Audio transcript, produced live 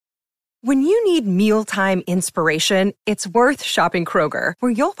When you need mealtime inspiration, it's worth shopping Kroger,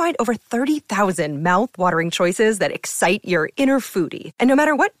 where you'll find over 30,000 mouth-watering choices that excite your inner foodie. And no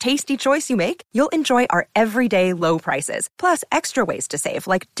matter what tasty choice you make, you'll enjoy our everyday low prices, plus extra ways to save,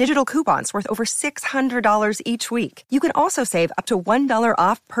 like digital coupons worth over $600 each week. You can also save up to $1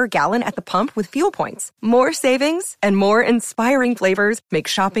 off per gallon at the pump with fuel points. More savings and more inspiring flavors make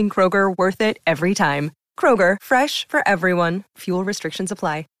shopping Kroger worth it every time. Kroger, fresh for everyone. Fuel restrictions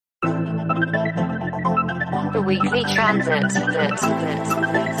apply. The Weekly Transit.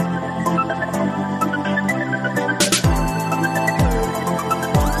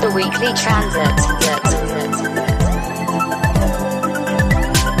 The Weekly Transit.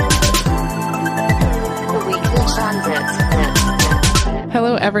 The Weekly Transit.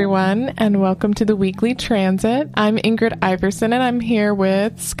 Hello, everyone, and welcome to the Weekly Transit. I'm Ingrid Iverson, and I'm here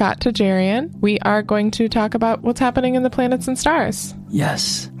with Scott Tajarian. We are going to talk about what's happening in the planets and stars.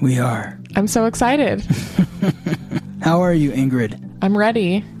 Yes, we are. I'm so excited. How are you, Ingrid? I'm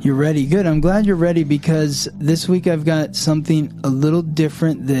ready. You're ready. Good. I'm glad you're ready because this week I've got something a little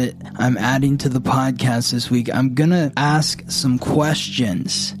different that I'm adding to the podcast this week. I'm going to ask some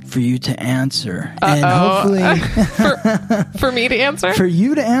questions for you to answer. And hopefully... for me to answer? For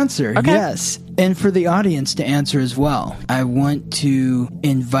you to answer, okay. Yes. And for the audience to answer as well. I want to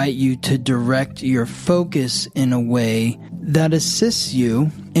invite you to direct your focus in a way that assists you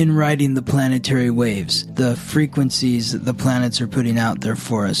in riding the planetary waves, the frequencies that the planets are putting out there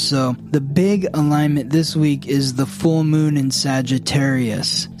for us. So the big alignment this week is the full moon in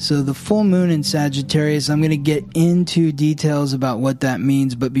Sagittarius. So the full moon in Sagittarius, I'm going to get into details about what that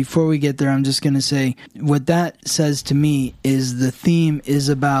means. But before we get there, I'm just going to say what that says to me is the theme is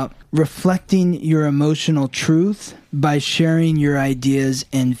about reflecting your emotional truth by sharing your ideas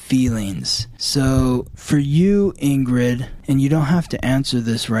and feelings. So for you, Ingrid, and you don't have to answer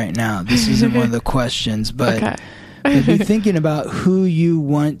this right now. This isn't one of the questions, but okay. Be thinking about who you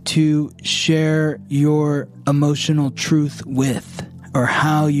want to share your emotional truth with, or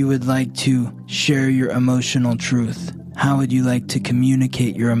how you would like to share your emotional truth. How would you like to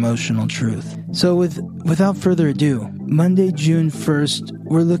communicate your emotional truth? So without further ado, Monday, June 1st,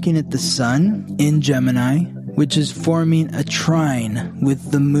 we're looking at the sun in Gemini, which is forming a trine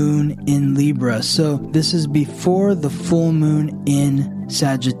with the moon in Libra. So this is before the full moon in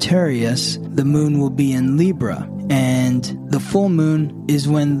Sagittarius. The moon will be in Libra. And the full moon is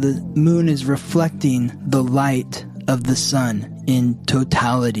when the moon is reflecting the light of the sun in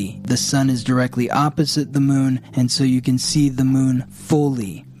totality. The sun is directly opposite the moon, and so you can see the moon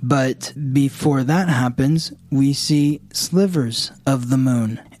fully. But before that happens, we see slivers of the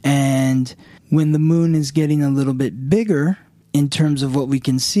moon. And when the moon is getting a little bit bigger in terms of what we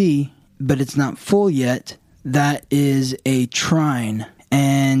can see, but it's not full yet, that is a trine.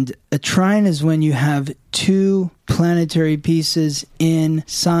 And a trine is when you have two planetary pieces in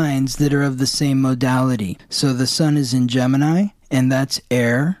signs that are of the same modality. So the sun is in Gemini, and that's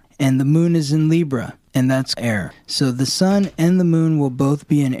air, and the moon is in Libra, and that's air. So the sun and the moon will both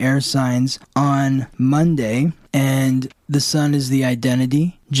be in air signs on Monday, and the sun is the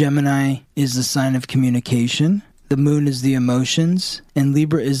identity, Gemini is the sign of communication, the moon is the emotions, and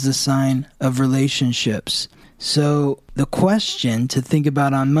Libra is the sign of relationships. So the question to think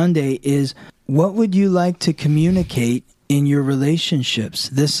about on Monday is, what would you like to communicate in your relationships?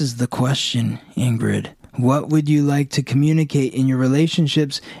 This is the question, Ingrid. What would you like to communicate in your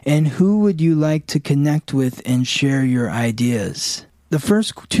relationships, and who would you like to connect with and share your ideas? The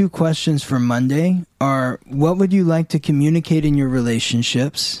first two questions for Monday are, what would you like to communicate in your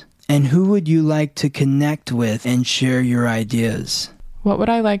relationships, and who would you like to connect with and share your ideas? What would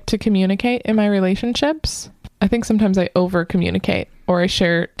I like to communicate in my relationships? I think sometimes I over-communicate or I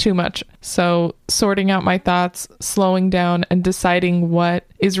share too much. So sorting out my thoughts, slowing down, and deciding what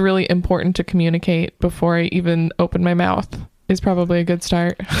is really important to communicate before I even open my mouth is probably a good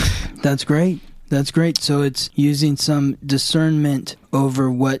start. That's great. That's great. So it's using some discernment over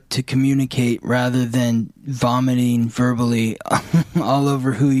what to communicate rather than vomiting verbally all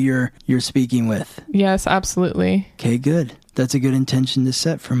over who you're speaking with. Yes, absolutely. Okay, good. That's a good intention to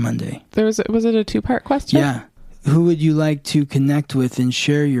set for Monday. Was it a two-part question? Yeah. Who would you like to connect with and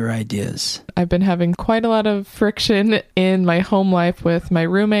share your ideas? I've been having quite a lot of friction in my home life with my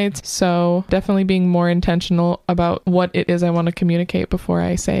roommates, so definitely being more intentional about what it is I want to communicate before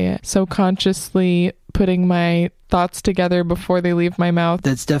I say it. So consciously putting my thoughts together before they leave my mouth.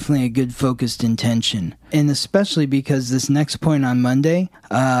 That's definitely a good focused intention. And especially because this next point on Monday,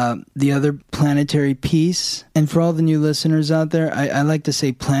 the other planetary piece, and for all the new listeners out there, I like to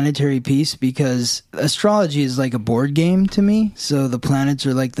say planetary piece because astrology is like a board game to me. So the planets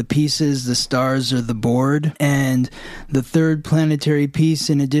are like the pieces, the stars are the board. And the third planetary piece,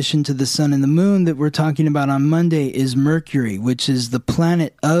 in addition to the sun and the moon that we're talking about on Monday, is Mercury, which is the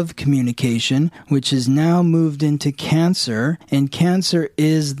planet of communication, which has now moved into Cancer, and Cancer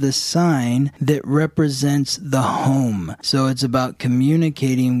is the sign that represents the home. So it's about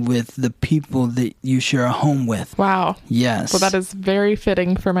communicating with the people that you share a home with. Wow. Yes. Well, that is very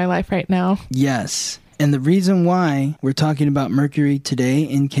fitting for my life right now. Yes. And the reason why we're talking about Mercury today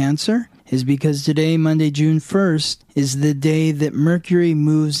in Cancer is because today, Monday, June 1st, is the day that Mercury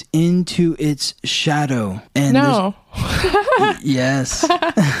moves into its shadow. And no. Yes.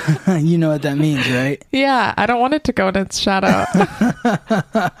 You know what that means, right? Yeah, I don't want it to go in its shadow.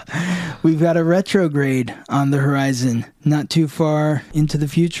 We've got a retrograde on the horizon, not too far into the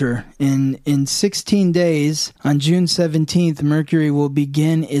future. In 16 days, on June 17th, Mercury will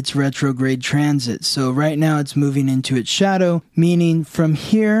begin its retrograde transit. So right now it's moving into its shadow, meaning from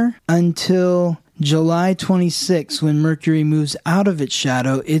here until July 26, when Mercury moves out of its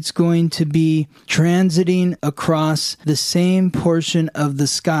shadow, it's going to be transiting across the same portion of the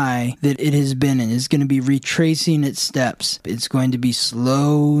sky that it has been in. It's going to be retracing its steps. It's going to be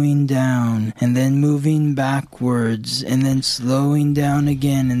slowing down and then moving backwards and then slowing down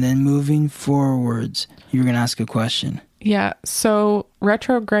again and then moving forwards. You were going to ask a question. Yeah, so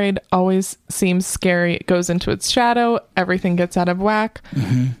retrograde always seems scary. It goes into its shadow, everything gets out of whack,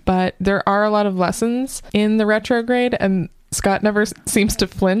 but there are a lot of lessons in the retrograde, and Scott never seems to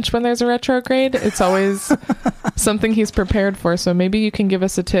flinch when there's a retrograde. It's always something he's prepared for, so maybe you can give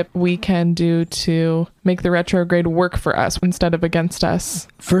us a tip we can do to make the retrograde work for us instead of against us.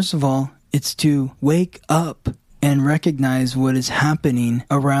 First of all, it's to wake up and recognize what is happening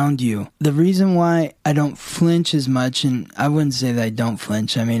around you. The reason why I don't flinch as much, and I wouldn't say that I don't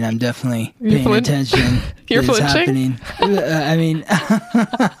flinch. I mean, I'm definitely paying attention. You're flinching? Happening. I mean,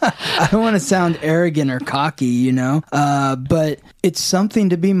 I don't want to sound arrogant or cocky, you know, but it's something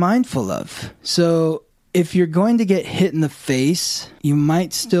to be mindful of. So if you're going to get hit in the face, you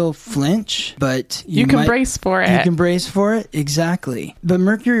might still flinch, but you can brace for it. You can brace for it, exactly. But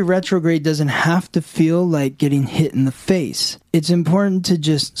Mercury retrograde doesn't have to feel like getting hit in the face. It's important to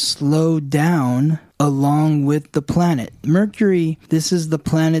just slow down along with the planet. Mercury, this is the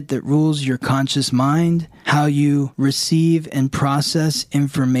planet that rules your conscious mind, how you receive and process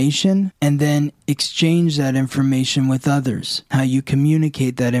information, and then exchange that information with others, how you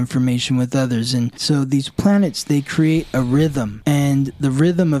communicate that information with others. And so these planets, they create a rhythm, and the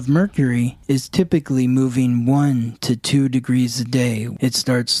rhythm of Mercury is typically moving 1 to 2 degrees a day. It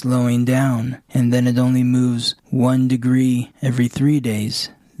starts slowing down, and then it only moves 1 degree every 3 days,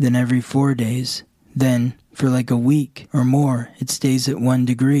 then every 4 days. Then, for like a week or more, it stays at 1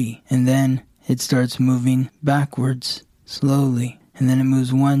 degree, and then it starts moving backwards, slowly. And then it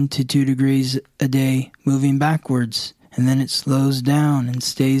moves 1 to 2 degrees a day, moving backwards. And then it slows down and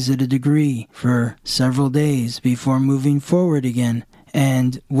stays at a degree for several days before moving forward again.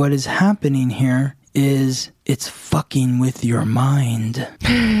 And what is happening here is it's fucking with your mind.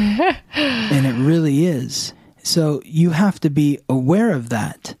 And it really is. So you have to be aware of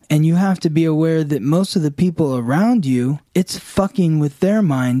that. And you have to be aware that most of the people around you, it's fucking with their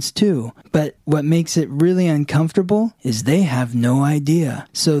minds too. But what makes it really uncomfortable is they have no idea.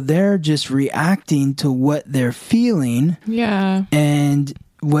 So they're just reacting to what they're feeling. Yeah. And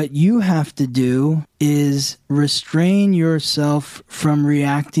what you have to do is restrain yourself from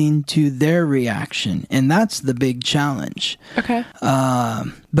reacting to their reaction. And that's the big challenge. Okay.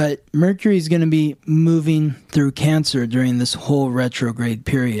 But Mercury is going to be moving through Cancer during this whole retrograde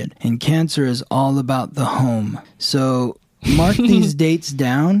period. And Cancer is all about the home. So mark these dates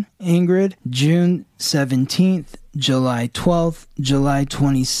down, Ingrid. June 17th, July 12th, July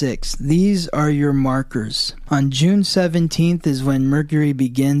 26th. These are your markers. On June 17th is when Mercury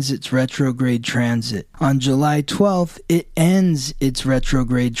begins its retrograde transit. On July 12th, it ends its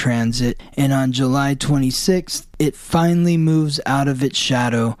retrograde transit. And on July 26th, it finally moves out of its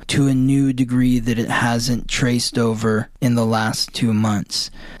shadow to a new degree that it hasn't traced over in the last 2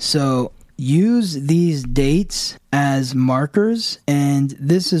 months. So use these dates as markers, and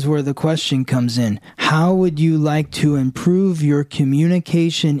this is where the question comes in. How would you like to improve your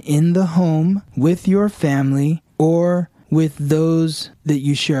communication in the home with your family or with those that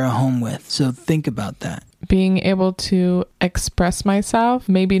you share a home with? So think about that. being able to express myself,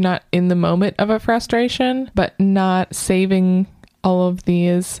 maybe not in the moment of a frustration, but not saving all of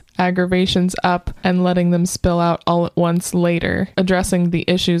these aggravations up and letting them spill out all at once later, addressing the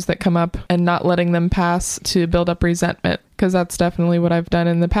issues that come up and not letting them pass to build up resentment, because that's definitely what I've done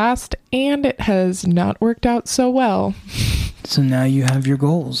in the past, and it has not worked out so well. So now you have your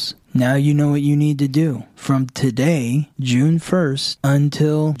goals. Now you know what you need to do from today, June 1st,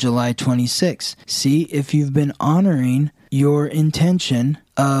 until July 26th. See if you've been honoring your intention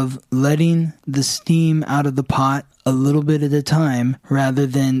of letting the steam out of the pot a little bit at a time rather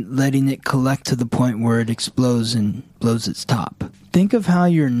than letting it collect to the point where it explodes and blows its top. Think of how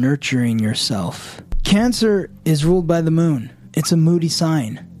you're nurturing yourself. Cancer is ruled by the moon. It's a moody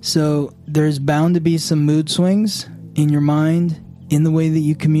sign. So there's bound to be some mood swings in your mind, in the way that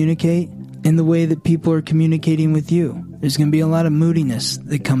you communicate, in the way that people are communicating with you. There's going to be a lot of moodiness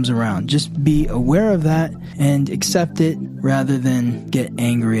that comes around. Just be aware of that and accept it rather than get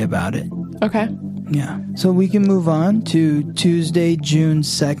angry about it. Okay. Yeah. So we can move on to Tuesday, June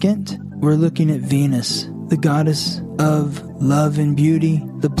 2nd. We're looking at Venus, the goddess of love and beauty,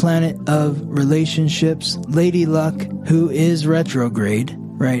 the planet of relationships, Lady Luck, who is retrograde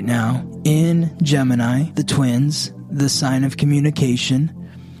right now in Gemini, the twins, the sign of communication.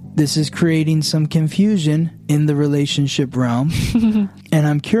 This is creating some confusion in the relationship realm. And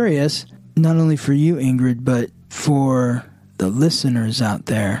I'm curious, not only for you, Ingrid, but for the listeners out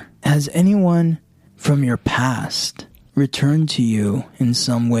there, has anyone from your past returned to you in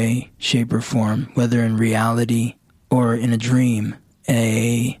some way, shape, or form, whether in reality or in a dream?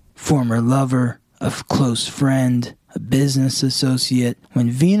 A former lover, a close friend, a business associate. When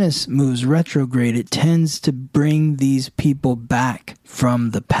Venus moves retrograde, it tends to bring these people back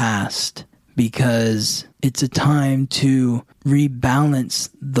from the past because it's a time to rebalance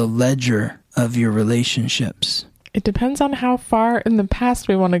the ledger of your relationships. It depends on how far in the past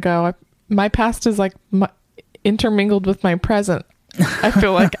we want to go. My past is like intermingled with my present, I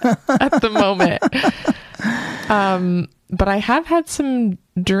feel like, at the moment. But I have had some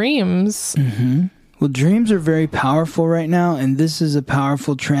dreams. Mm-hmm. Well, dreams are very powerful right now, and this is a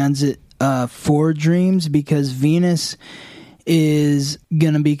powerful transit for dreams because Venus is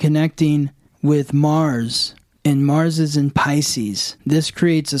going to be connecting with Mars, and Mars is in Pisces. This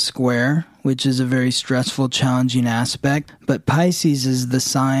creates a square, which is a very stressful, challenging aspect, but Pisces is the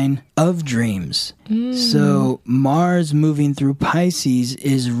sign of dreams. So Mars moving through Pisces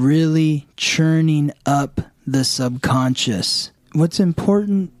is really churning up the subconscious. What's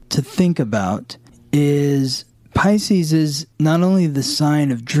important to think about is Pisces is not only the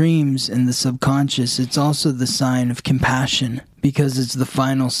sign of dreams and the subconscious, it's also the sign of compassion because it's the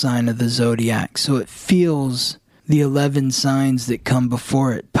final sign of the zodiac. So it feels the 11 signs that come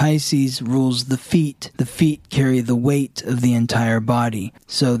before it. Pisces rules the feet. The feet carry the weight of the entire body.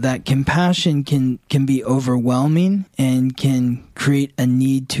 So that compassion can be overwhelming and can create a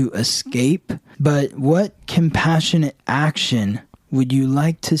need to escape. But what compassionate action would you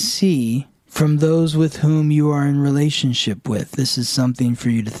like to see from those with whom you are in relationship with? This is something for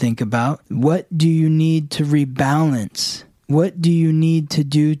you to think about. What do you need to rebalance? What do you need to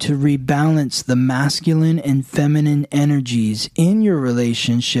do to rebalance the masculine and feminine energies in your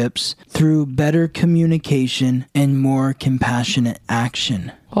relationships through better communication and more compassionate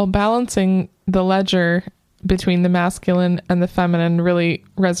action? Well, balancing the ledger between the masculine and the feminine really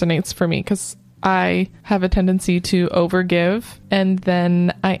resonates for me because I have a tendency to overgive, and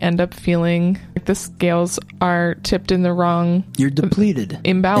then I end up feeling like the scales are tipped in the wrong... You're depleted.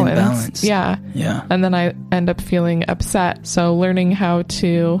 Imbalance. Yeah. And then I end up feeling upset. So learning how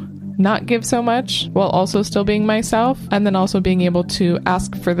to not give so much while also still being myself, and then also being able to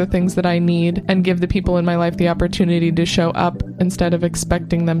ask for the things that I need and give the people in my life the opportunity to show up instead of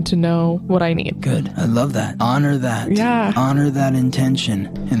expecting them to know what I need. Good. I love that. Honor that. Yeah. Honor that intention.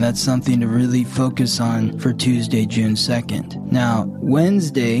 And that's something to really focus on for Tuesday, June 2nd. Now,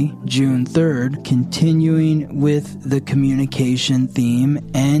 Wednesday, June 3rd, continuing with the communication theme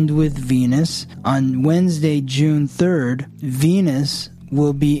and with Venus. On Wednesday, June 3rd, Venus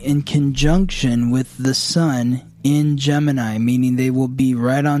will be in conjunction with the Sun in Gemini, meaning they will be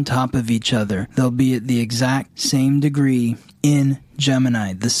right on top of each other. They'll be at the exact same degree in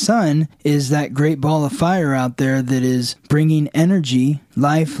Gemini. The Sun is that great ball of fire out there that is bringing energy,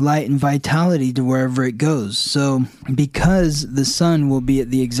 life, light, and vitality to wherever it goes. So because the Sun will be at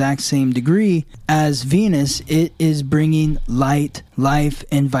the exact same degree as Venus, it is bringing light, life,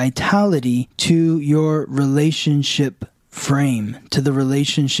 and vitality to your relationship frame, to the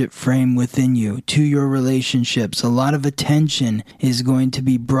relationship frame within you, to your relationships. A lot of attention is going to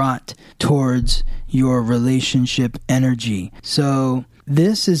be brought towards your relationship energy. So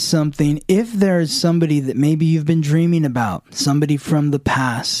this is something, if there is somebody that maybe you've been dreaming about, somebody from the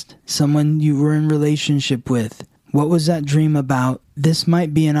past, someone you were in relationship with, what was that dream about? This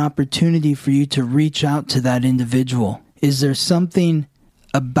might be an opportunity for you to reach out to that individual. Is there something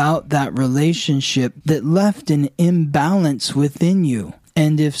about that relationship that left an imbalance within you?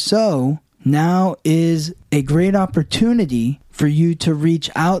 And if so, now is a great opportunity for you to reach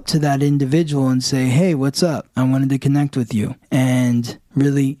out to that individual and say, hey, what's up? I wanted to connect with you, and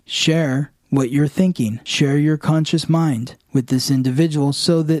really share what you're thinking. Share your conscious mind with this individual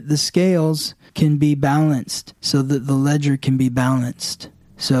so that the scales can be balanced, so that the ledger can be balanced.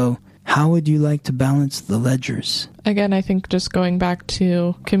 So how would you like to balance the ledgers? Again, I think just going back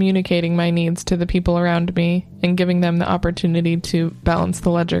to communicating my needs to the people around me and giving them the opportunity to balance the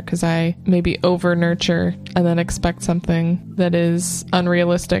ledger, because I maybe over-nurture and then expect something that is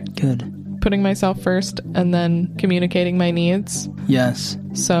unrealistic. Good. Putting myself first and then communicating my needs. Yes.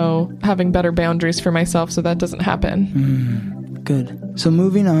 So having better boundaries for myself so that doesn't happen. Good. So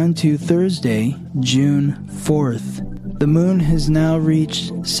moving on to Thursday, June 4th. The moon has now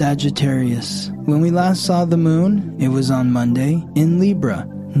reached Sagittarius. When we last saw the moon, it was on Monday in Libra.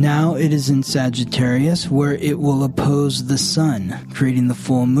 Now it is in Sagittarius, where it will oppose the sun, creating the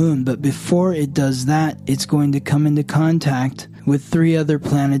full moon. But before it does that, it's going to come into contact with 3 other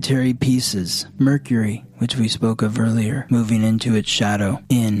planetary pieces. Mercury, which we spoke of earlier, moving into its shadow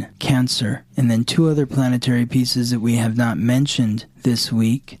in Cancer. And then 2 other planetary pieces that we have not mentioned this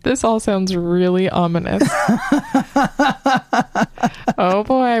week. This all sounds really ominous. Oh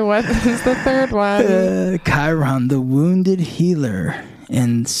boy, what is the third one? Chiron, the wounded healer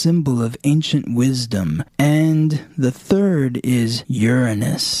and symbol of ancient wisdom. And the third is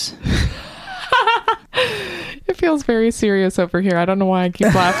Uranus. It feels very serious over here. I don't know why I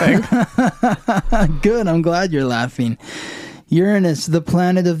keep laughing. Good, I'm glad you're laughing. Uranus, the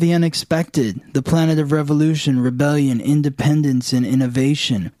planet of the unexpected, the planet of revolution, rebellion, independence, and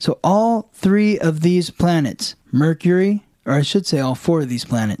innovation. So all 3 of these planets, Mercury, or I should say all 4 of these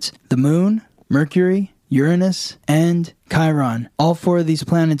planets, the moon, Mercury, Uranus, and Chiron, all 4 of these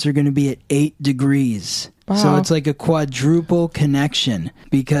planets are going to be at 8 degrees. Wow. So it's like a quadruple connection,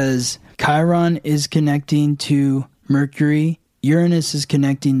 because Chiron is connecting to Mercury, Uranus is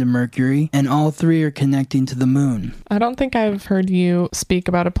connecting to Mercury, and all 3 are connecting to the moon. I don't think I've heard you speak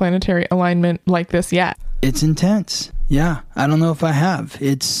about a planetary alignment like this yet. It's intense. Yeah, I don't know if I have.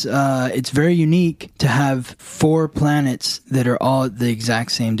 It's very unique to have 4 planets that are all at the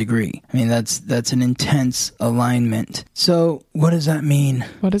exact same degree. I mean, that's an intense alignment. So, what does that mean?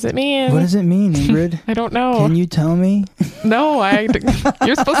 What does it mean? What does it mean, Ingrid? I don't know. Can you tell me? No,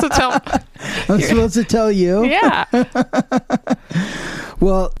 you're supposed to tell. I'm supposed to tell you? Yeah.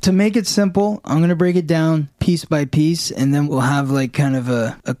 Well, to make it simple, I'm going to break it down piece by piece, and then we'll have like kind of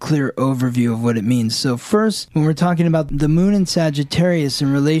a clear overview of what it means. So first, when we're talking about the moon in Sagittarius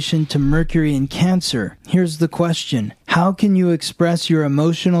in relation to Mercury in Cancer, here's the question. How can you express your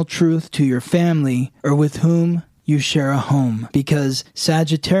emotional truth to your family or with whom you share a home? Because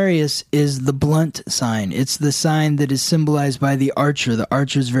Sagittarius is the blunt sign. It's the sign that is symbolized by the archer. The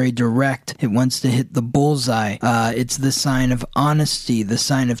archer is very direct. It wants to hit the bullseye. It's the sign of honesty, the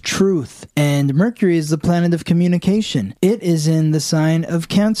sign of truth. And Mercury is the planet of communication. It is in the sign of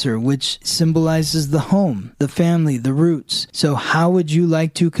Cancer, which symbolizes the home, the family, the roots. So how would you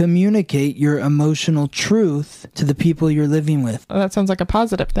like to communicate your emotional truth to the people you're living with? Well, that sounds like a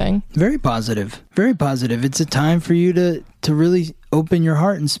positive thing. Very positive. Very positive. It's a time for you to really open your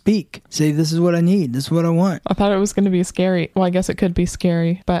heart and speak. Say, this is what I need. This is what I want. I thought it was going to be scary. Well, I guess it could be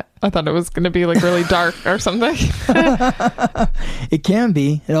scary, but I thought it was going to be like really dark or something. It can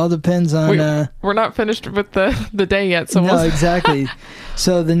be. It all depends on... We're not finished with the day yet. So no, exactly.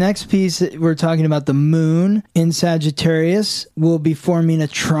 So the next piece, we're talking about the moon in Sagittarius will be forming a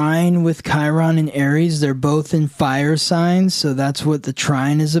trine with Chiron and Aries. They're both in fire signs, so that's what the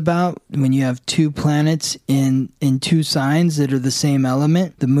trine is about. When you have 2 planets in 2 signs that are the same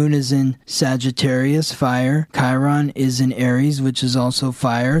element. The moon is in Sagittarius, fire. Chiron is in Aries, which is also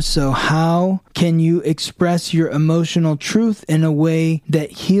fire. So how can you express your emotional truth in a way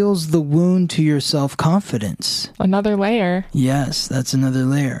that heals the wound to your self-confidence? Another layer. Yes, that's another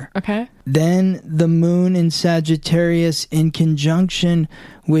layer. Okay. Then the moon in Sagittarius in conjunction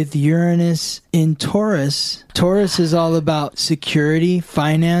with Uranus in Taurus. Taurus is all about security,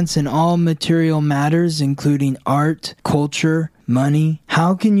 finance, and all material matters, including art, culture, money?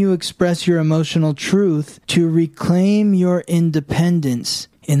 How can you express your emotional truth to reclaim your independence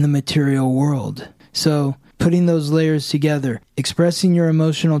in the material world? So, putting those layers together, expressing your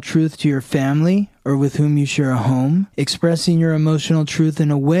emotional truth to your family or with whom you share a home, expressing your emotional truth in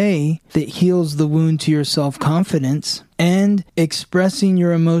a way that heals the wound to your self-confidence, and expressing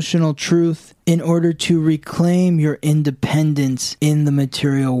your emotional truth in order to reclaim your independence in the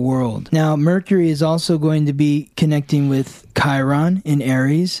material world. Now, Mercury is also going to be connecting with Chiron in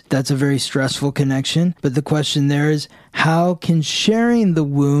Aries. That's a very stressful connection. But the question there is, how can sharing the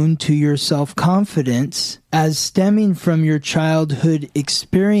wound to your self-confidence as stemming from your childhood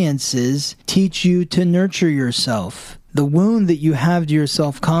experiences teach you to nurture yourself? The wound that you have to your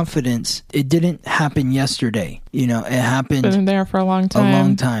self-confidence, it didn't happen yesterday. It happened Been there for a long time. A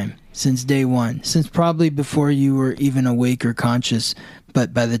long time. Since day one. Since probably before you were even awake or conscious.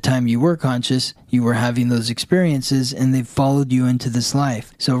 But by the time you were conscious, you were having those experiences and they followed you into this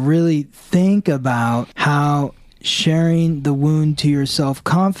life. So really think about how sharing the wound to your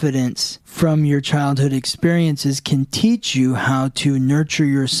self-confidence from your childhood experiences can teach you how to nurture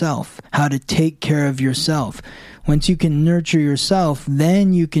yourself, how to take care of yourself. Once you can nurture yourself,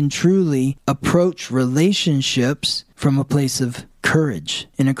 then you can truly approach relationships from a place of courage,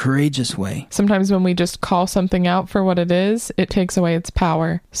 in a courageous way. Sometimes when we just call something out for what it is, it takes away its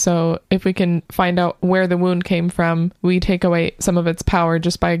power. So if we can find out where the wound came from, we take away some of its power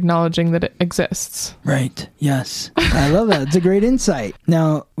just by acknowledging that it exists. Right. Yes. I love that. It's a great insight.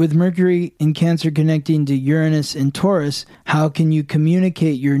 Now, with Mercury in Cancer connecting to Uranus and Taurus, how can you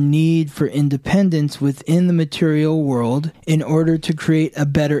communicate your need for independence within the material world in order to create a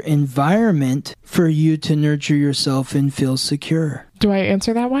better environment for you to nurture yourself and feel secure? Do I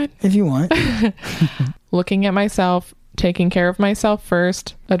answer that one? If you want. Looking at myself, taking care of myself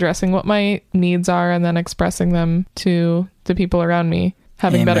first, addressing what my needs are, and then expressing them to the people around me.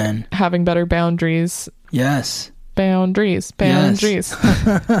 Having better boundaries. Yes. Boundaries. Yes.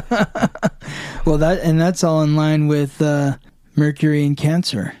 Well, that's all in line with Mercury in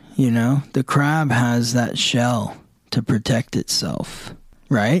Cancer. The crab has that shell to protect itself.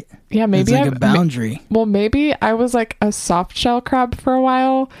 Right? Yeah, maybe it's like a boundary. Maybe I was like a soft shell crab for a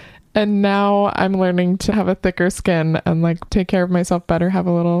while, and now I'm learning to have a thicker skin and like take care of myself better, have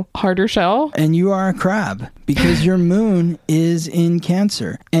a little harder shell. And you are a crab because your moon is in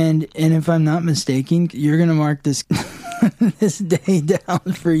Cancer. And if I'm not mistaken, you're going to mark this this day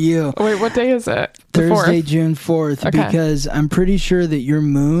down for you. Wait, what day is it? Thursday, June 4th, okay. Because I'm pretty sure that your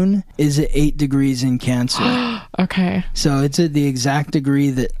moon is at 8 degrees in Cancer. Okay. So it's at the exact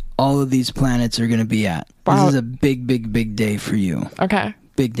degree that all of these planets are going to be at. Wow. This is a big, big, big day for you. Okay.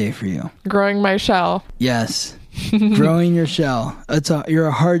 Big day for you. Growing my shell. Yes. Growing your shell. You're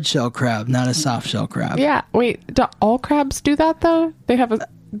a hard shell crab, not a soft shell crab. Yeah. Wait, do all crabs do that though? They have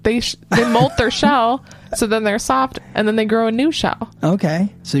they molt their shell, so then they're soft, and then they grow a new shell.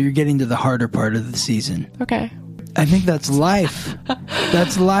 Okay. So you're getting to the harder part of the season. Okay. I think that's life.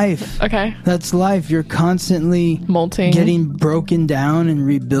 That's life. Okay. That's life. You're constantly molting, getting broken down and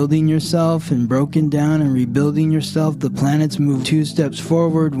rebuilding yourself, and broken down and rebuilding yourself. The planets move 2 steps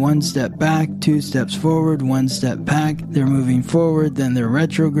forward, 1 step back, 2 steps forward, 1 step back. They're moving forward, then they're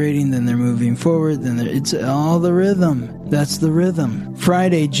retrograding, then they're moving forward, it's all the rhythm. That's the rhythm.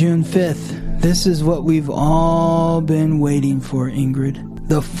 Friday, June 5th. This is what we've all been waiting for, Ingrid.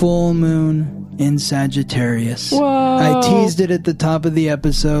 The full moon in Sagittarius. Whoa. I teased it at the top of the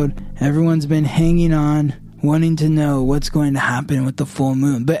episode. Everyone's been hanging on, wanting to know what's going to happen with the full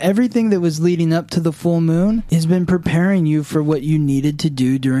moon. But everything that was leading up to the full moon has been preparing you for what you needed to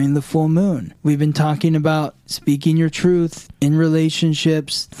do during the full moon. We've been talking about speaking your truth in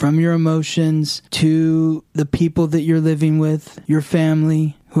relationships, from your emotions to the people that you're living with, your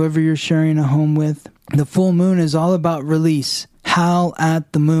family, whoever you're sharing a home with. The full moon is all about release. Howl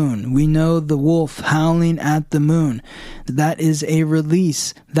at the moon. We know the wolf howling at the moon. That is a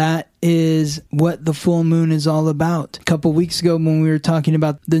release. That is what the full moon is all about. A couple weeks ago when we were talking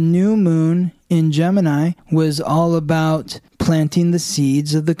about the new moon in Gemini was all about planting the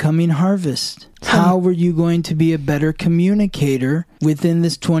seeds of the coming harvest. How were you going to be a better communicator within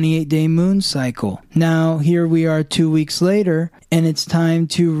this 28-day moon cycle? Now, here we are 2 weeks later, and it's time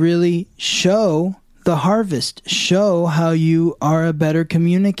to really show the harvest. Show how you are a better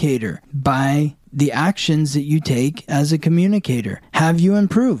communicator by the actions that you take as a communicator. Have you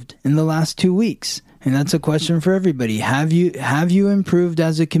improved in the last 2 weeks? And that's a question for everybody. Have you improved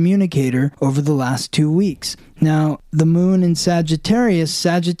as a communicator over the last 2 weeks? Now, the moon in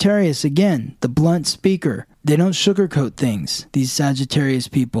Sagittarius again, the blunt speaker. They don't sugarcoat things, these Sagittarius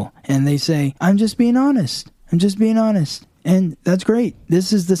people. And they say, I'm just being honest. I'm just being honest. And that's great.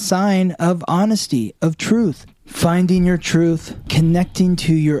 This is the sign of honesty, of truth. Finding your truth, connecting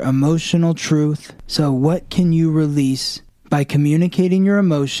to your emotional truth. So what can you release by communicating your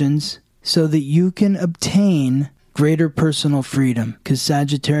emotions so that you can obtain greater personal freedom? Because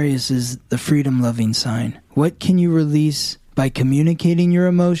Sagittarius is the freedom-loving sign. What can you release by communicating your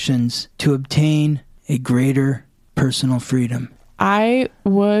emotions to obtain a greater personal freedom? I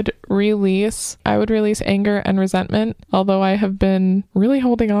would release anger and resentment, although I have been really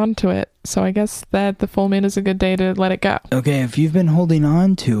holding on to it. So I guess that the full moon is a good day to let it go. Okay, if you've been holding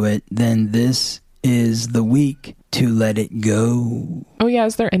on to it, then this is the week to let it go. Oh yeah,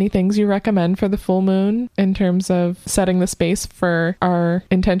 is there any things you recommend for the full moon in terms of setting the space for our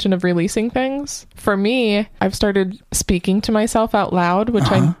intention of releasing things? For me, I've started speaking to myself out loud,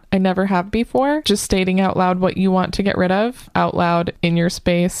 which I never have before. Just stating out loud what you want to get rid of out loud in your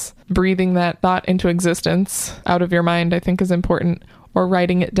space. Breathing that thought into existence out of your mind, I think, is important. Or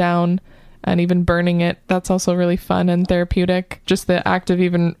writing it down. And even burning it, that's also really fun and therapeutic. Just the act of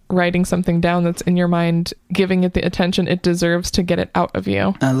even writing something down that's in your mind, giving it the attention it deserves to get it out of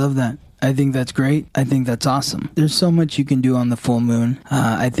you. I love that. I think that's great. I think that's awesome. There's so much you can do on the full moon.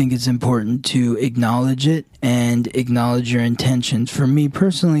 I think it's important to acknowledge it and acknowledge your intentions. For me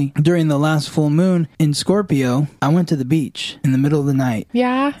personally, during the last full moon in Scorpio, I went to the beach in the middle of the night.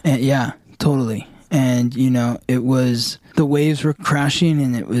 Yeah? Yeah, totally. And, you know, it was, the waves were crashing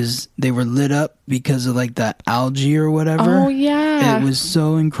and they were lit up because of like that algae or whatever. Oh, yeah. It was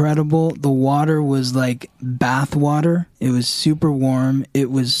so incredible. The water was like bath water. It was super warm.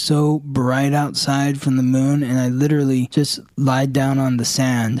 It was so bright outside from the moon. And I literally just lied down on the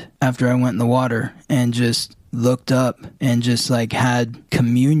sand after I went in the water and just looked up and just like had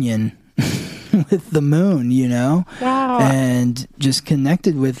communion with the moon, you know? Wow. And just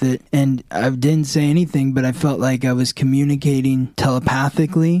connected with it. And I didn't say anything, but I felt like I was communicating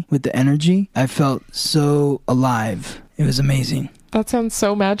telepathically with the energy. I felt so alive. It was amazing. That sounds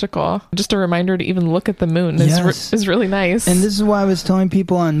so magical. Just a reminder to even look at the moon is really nice. And this is why I was telling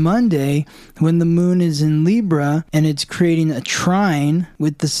people on Monday, when the moon is in Libra and it's creating a trine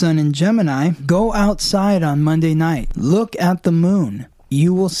with the sun in Gemini, go outside on Monday night. Look at the moon.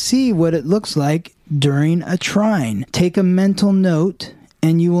 You will see what it looks like during a trine. Take a mental note,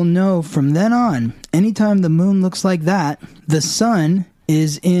 and you will know from then on, anytime the moon looks like that, the sun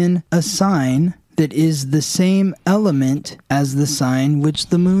is in a sign that is the same element as the sign which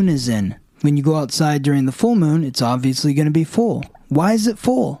the moon is in. When you go outside during the full moon, it's obviously going to be full. Why is it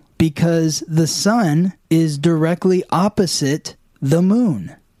full? Because the sun is directly opposite the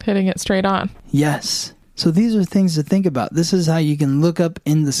moon. Hitting it straight on. Yes. So these are things to think about. This is how you can look up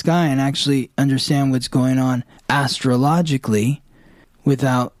in the sky and actually understand what's going on astrologically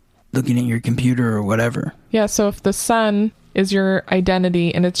without looking at your computer or whatever. Yeah, so if the sun is your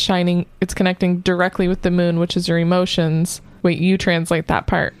identity and it's shining, it's connecting directly with the moon, which is your emotions. Wait, you translate that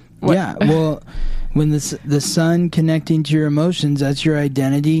part. What? Yeah, well, when the sun connecting to your emotions, that's your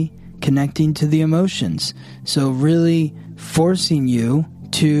identity connecting to the emotions. So really forcing you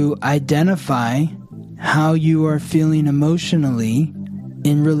to identify how you are feeling emotionally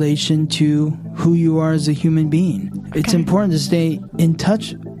in relation to who you are as a human being. Okay. It's important to stay in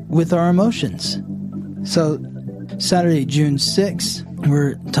touch with our emotions. So Saturday, June 6th,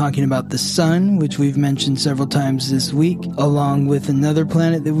 we're talking about the sun, which we've mentioned several times this week, along with another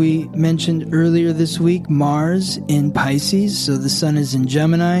planet that we mentioned earlier this week, Mars in Pisces. So the sun is in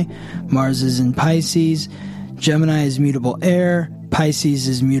Gemini, Mars is in Pisces. Gemini is mutable air, Pisces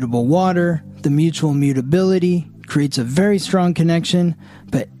is mutable water. The mutual mutability creates a very strong connection,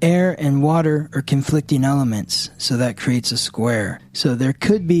 but air and water are conflicting elements, so that creates a square. So there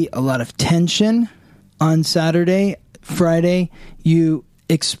could be a lot of tension on Saturday. Friday, you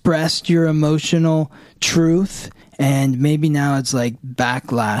expressed your emotional truth, and maybe now it's like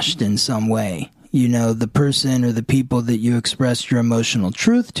backlashed in some way. You know, the person or the people that you expressed your emotional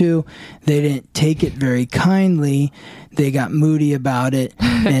truth to, they didn't take it very kindly. They got moody about it,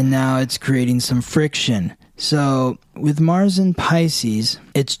 and now it's creating some friction. So with Mars in Pisces,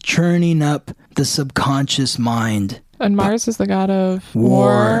 it's churning up the subconscious mind. And Mars is the god of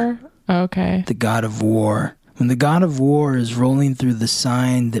war. Okay. The god of war. When the god of war is rolling through the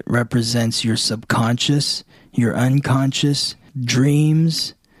sign that represents your subconscious, your unconscious,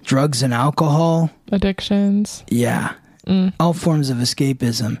 dreams, drugs and alcohol. Addictions. Yeah. All forms of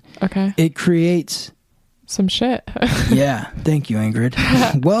escapism. Okay. It creates some shit. Yeah. Thank you,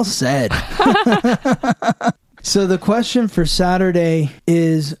 Ingrid. Well said. So the question for Saturday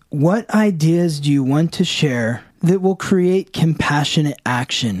is, what ideas do you want to share that will create compassionate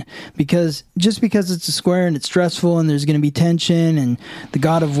action. Because just because it's a square and it's stressful and there's going to be tension and the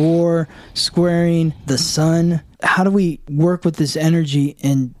god of war squaring the sun, how do we work with this energy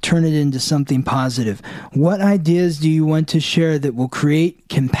and turn it into something positive? What ideas do you want to share that will create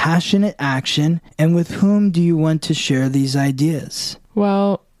compassionate action, and with whom do you want to share these ideas?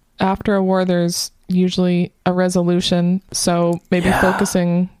 Well, after a war, there's usually a resolution. So maybe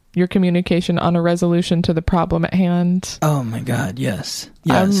focusing your communication on a resolution to the problem at hand. Oh my God, yes.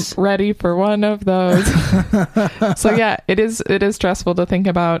 I'm ready for one of those. So yeah, it is stressful to think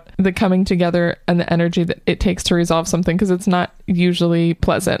about the coming together and the energy that it takes to resolve something, because it's not usually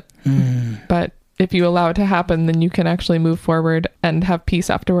pleasant. But if you allow it to happen, then you can actually move forward and have peace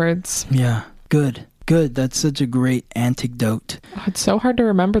afterwards. Yeah, good. That's such a great antidote. Oh, it's so hard to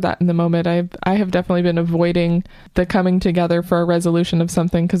remember that in the moment. I have definitely been avoiding the coming together for a resolution of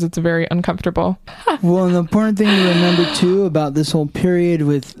something because it's very uncomfortable. Well, an important thing to remember too about this whole period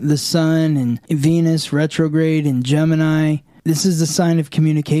with the sun and Venus retrograde in Gemini, this is the sign of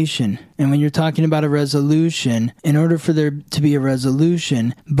communication. And when you're talking about a resolution, in order for there to be a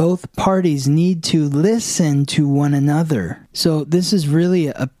resolution, both parties need to listen to one another. So this is really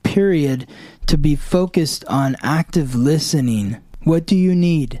a period to be focused on active listening. What do you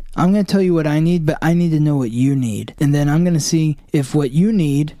need? I'm going to tell you what I need, but I need to know what you need. And then I'm going to see if what you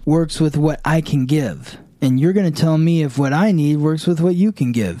need works with what I can give. And you're going to tell me if what I need works with what you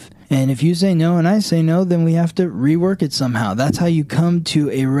can give. And if you say no and I say no, then we have to rework it somehow. That's how you come to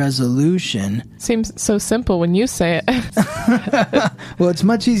a resolution. Seems so simple when you say it. Well, it's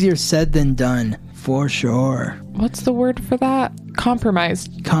much easier said than done, for sure. What's the word for that? Compromise.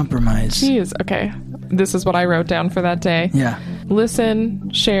 Jeez, okay. This is what I wrote down for that day. Yeah. Listen,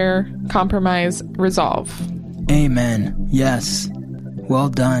 share, compromise, resolve. Amen. Yes. Well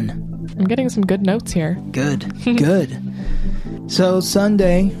done. I'm getting some good notes here. Good. So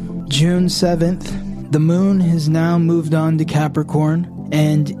Sunday, June 7th, the moon has now moved on to Capricorn,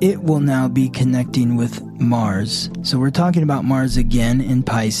 and it will now be connecting with Mars. So we're talking about Mars again in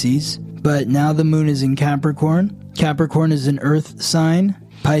Pisces, but now the moon is in Capricorn. Capricorn is an earth sign.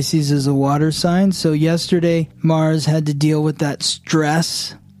 Pisces is a water sign. So yesterday, Mars had to deal with that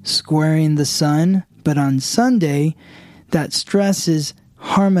stress squaring the sun. But on Sunday, that stress is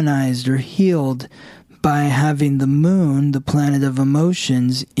harmonized or healed by having the moon, the planet of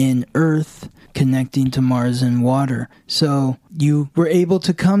emotions, in earth, connecting to Mars and water. So you were able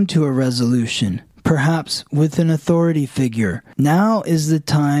to come to a resolution, perhaps with an authority figure. Now is the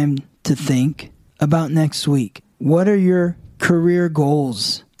time to think about next week. What are your career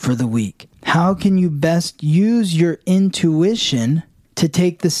goals for the week? How can you best use your intuition to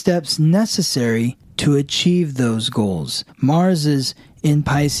take the steps necessary to achieve those goals? Mars is in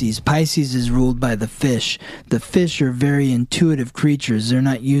Pisces. Pisces is ruled by the fish. The fish are very intuitive creatures. They're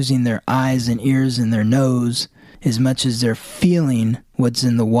not using their eyes and ears and their nose as much as they're feeling what's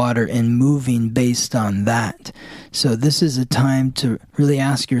in the water and moving based on that. So this is a time to really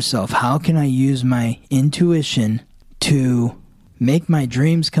ask yourself, how can I use my intuition to make my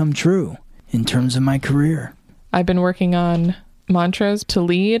dreams come true in terms of my career? I've been working on mantras to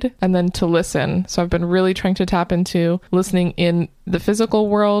lead and then to listen. So I've been really trying to tap into listening in the physical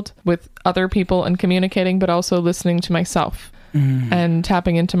world with other people and communicating, but also listening to myself and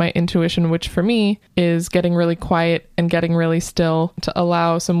tapping into my intuition, which for me is getting really quiet and getting really still to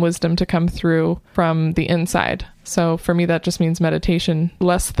allow some wisdom to come through from the inside. So for me, that just means meditation,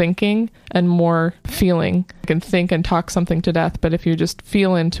 less thinking and more feeling. You can think and talk something to death, but if you just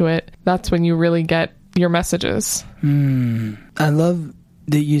feel into it, that's when you really get your messages. I love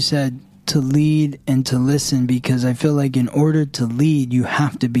that you said to lead and to listen, because I feel like in order to lead, you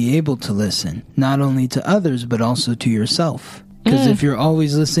have to be able to listen, not only to others, but also to yourself. Because if you're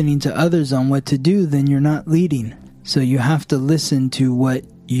always listening to others on what to do, then you're not leading. So you have to listen to what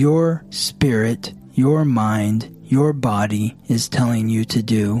your spirit, your mind, your body is telling you to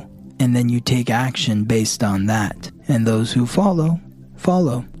do, and then you take action based on that. And those who follow,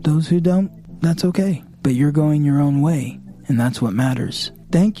 follow. Those who don't, that's okay. But you're going your own way, and that's what matters.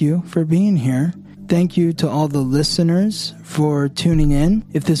 Thank you for being here. Thank you to all the listeners for tuning in.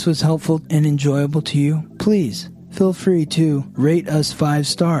 If this was helpful and enjoyable to you, please feel free to rate us 5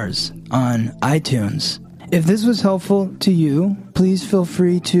 stars on iTunes. If this was helpful to you, please feel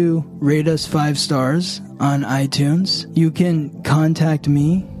free to rate us 5 stars on iTunes. You can contact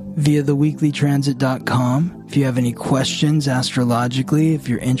me via theweeklytransit.com. If you have any questions astrologically, if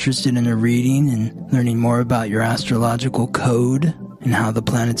you're interested in a reading and learning more about your astrological code and how the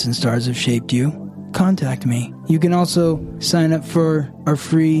planets and stars have shaped you, contact me. You can also sign up for our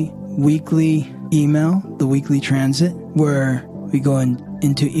free weekly email, The Weekly Transit, where we go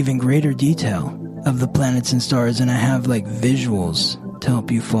into even greater detail of the planets and stars, and I have like visuals to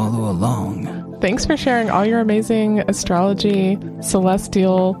help you follow along. Thanks for sharing all your amazing astrology,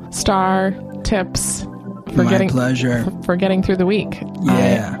 celestial, star tips. My pleasure. For getting through the week.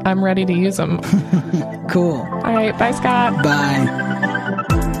 Yeah. I'm ready to use them. Cool. All right. Bye, Scott. Bye.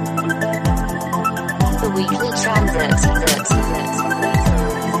 The Weekly Transit.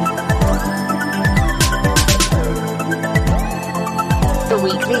 The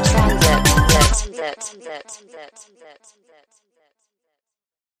Weekly Transit.